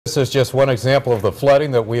This is just one example of the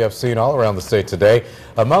flooding that we have seen all around the state today.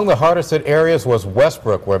 Among the hardest hit areas was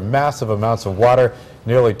Westbrook, where massive amounts of water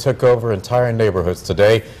nearly took over entire neighborhoods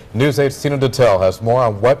today. News 8's Tina Detel has more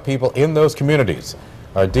on what people in those communities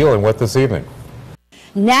are dealing with this evening.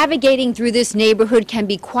 Navigating through this neighborhood can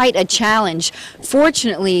be quite a challenge.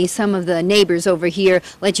 Fortunately, some of the neighbors over here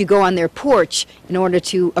let you go on their porch in order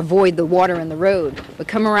to avoid the water in the road. But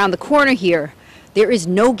come around the corner here, there is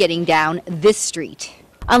no getting down this street.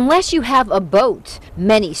 Unless you have a boat,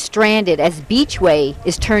 many stranded as Beachway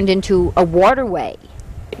is turned into a waterway.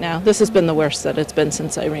 Now, this has been the worst that it's been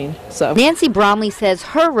since Irene. So Nancy Bromley says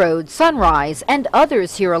her road, Sunrise, and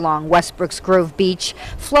others here along Westbrook's Grove Beach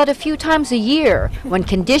flood a few times a year when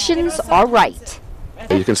conditions are right.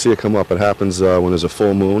 You can see it come up. It happens when there's a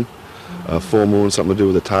full moon. Something to do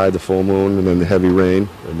with the tide, the full moon, and then the heavy rain,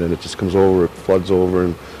 and then it just comes over, it floods over,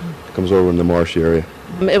 and comes over in the marsh area.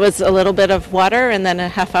 it was a little bit of water, and then a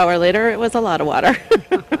half hour later it was a lot of water.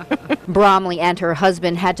 Bromley and her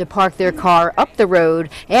husband had to park their car up the road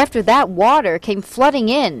after that water came flooding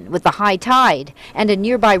in with the high tide and a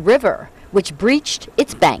nearby river, which breached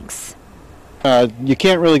its banks. You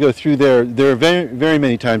can't really go through there. There are very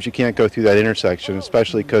many times you can't go through that intersection,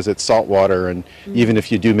 especially because it's salt water, and even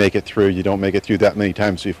if you do make it through, you don't make it through that many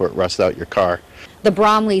times before it rusts out your car. The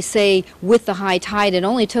Bromleys say with the high tide, it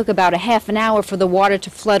only took about a half an hour for the water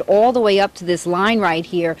to flood all the way up to this line right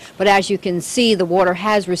here. But as you can see, the water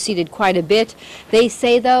has receded quite a bit. They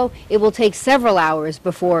say, though, it will take several hours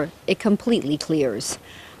before it completely clears.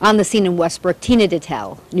 On the scene in Westbrook, Tina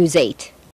Detel, News 8.